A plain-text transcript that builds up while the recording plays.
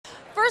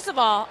First of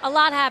all, a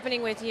lot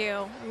happening with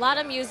you. A lot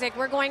of music.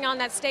 We're going on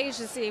that stage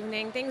this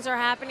evening. Things are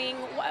happening.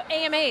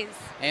 AMAs.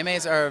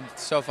 AMAs are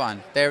so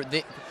fun.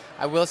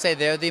 I will say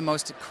they're the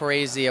most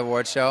crazy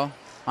award show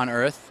on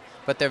earth,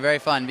 but they're very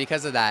fun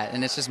because of that.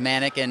 And it's just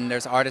manic, and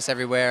there's artists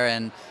everywhere,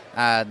 and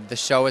the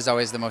show is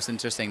always the most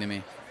interesting to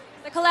me.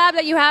 The collab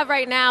that you have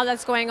right now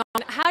that's going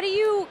on, how do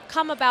you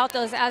come about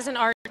those as an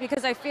artist?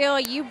 Because I feel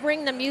you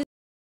bring the music,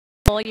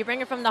 you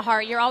bring it from the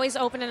heart. You're always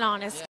open and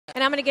honest. Yeah.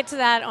 And I'm going to get to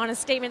that on a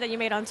statement that you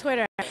made on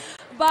Twitter.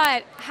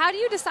 But how do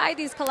you decide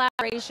these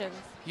collaborations?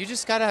 You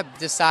just got to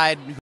decide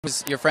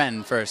who's your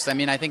friend first. I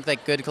mean, I think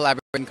like good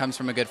collaboration comes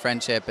from a good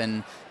friendship,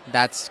 and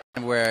that's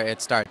kind of where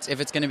it starts. If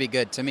it's going to be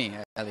good, to me,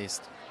 at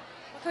least.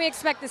 What can we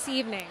expect this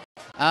evening?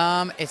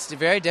 It's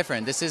very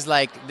different. This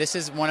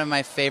is one of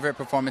my favorite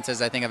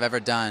performances I think I've ever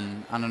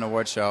done on an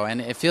award show,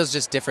 and it feels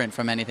just different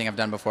from anything I've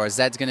done before.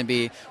 Zedd's going to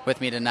be with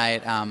me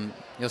tonight.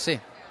 You'll see.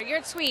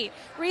 Your tweet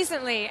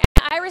recently,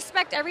 and I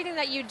respect everything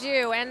that you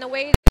do and the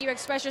way that you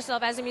express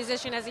yourself as a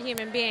musician, as a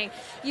human being.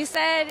 You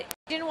said you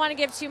didn't want to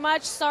give too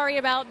much. Sorry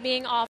about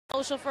being off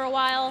social for a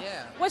while.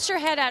 Yeah. What's your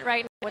head at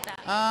right now with that?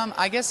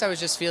 I guess I was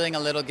just feeling a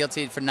little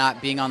guilty for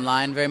not being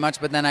online very much,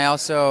 but then I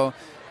also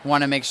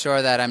want to make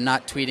sure that I'm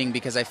not tweeting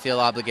because I feel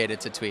obligated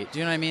to tweet. Do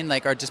you know what I mean?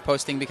 Like, or just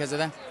posting because of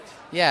that?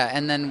 Yeah,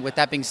 and then with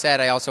that being said,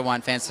 I also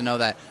want fans to know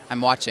that I'm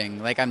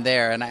watching, like I'm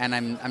there, and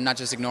I'm not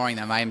just ignoring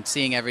them. I'm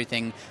seeing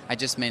everything. I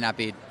just may not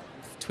be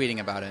tweeting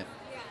about it.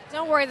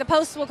 Don't worry, the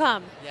posts will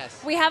come.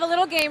 Yes. We have a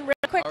little game real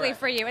quickly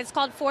for you. It's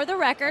called For the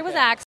Record with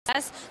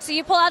Access. So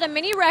you pull out a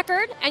mini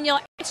record and you'll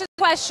answer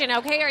the question,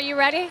 okay? Are you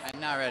ready? I'm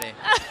not ready.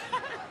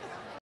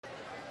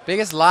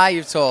 Biggest lie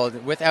you've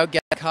told without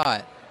getting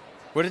caught.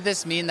 What did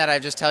this mean that I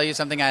just tell you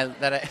something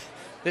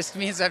this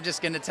means I'm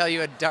just going to tell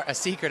you a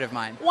secret of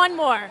mine. One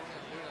more.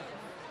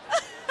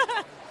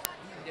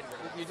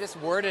 You just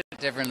worded it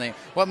differently.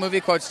 What movie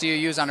quotes do you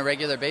use on a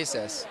regular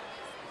basis?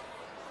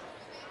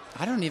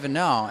 I don't even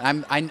know.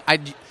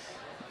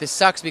 This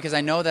sucks because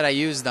I know that I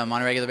use them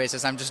on a regular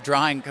basis. I'm just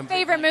drawing.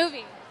 Favorite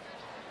movie?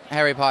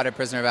 Harry Potter,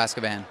 Prisoner of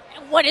Azkaban.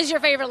 What is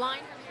your favorite line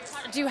from Harry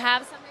Potter? Do you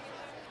have something?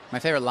 My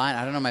favorite line?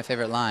 I don't know my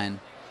favorite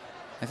line.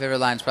 My favorite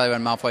line is probably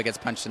when Malfoy gets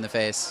punched in the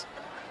face.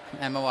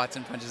 Emma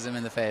Watson punches him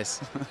in the face.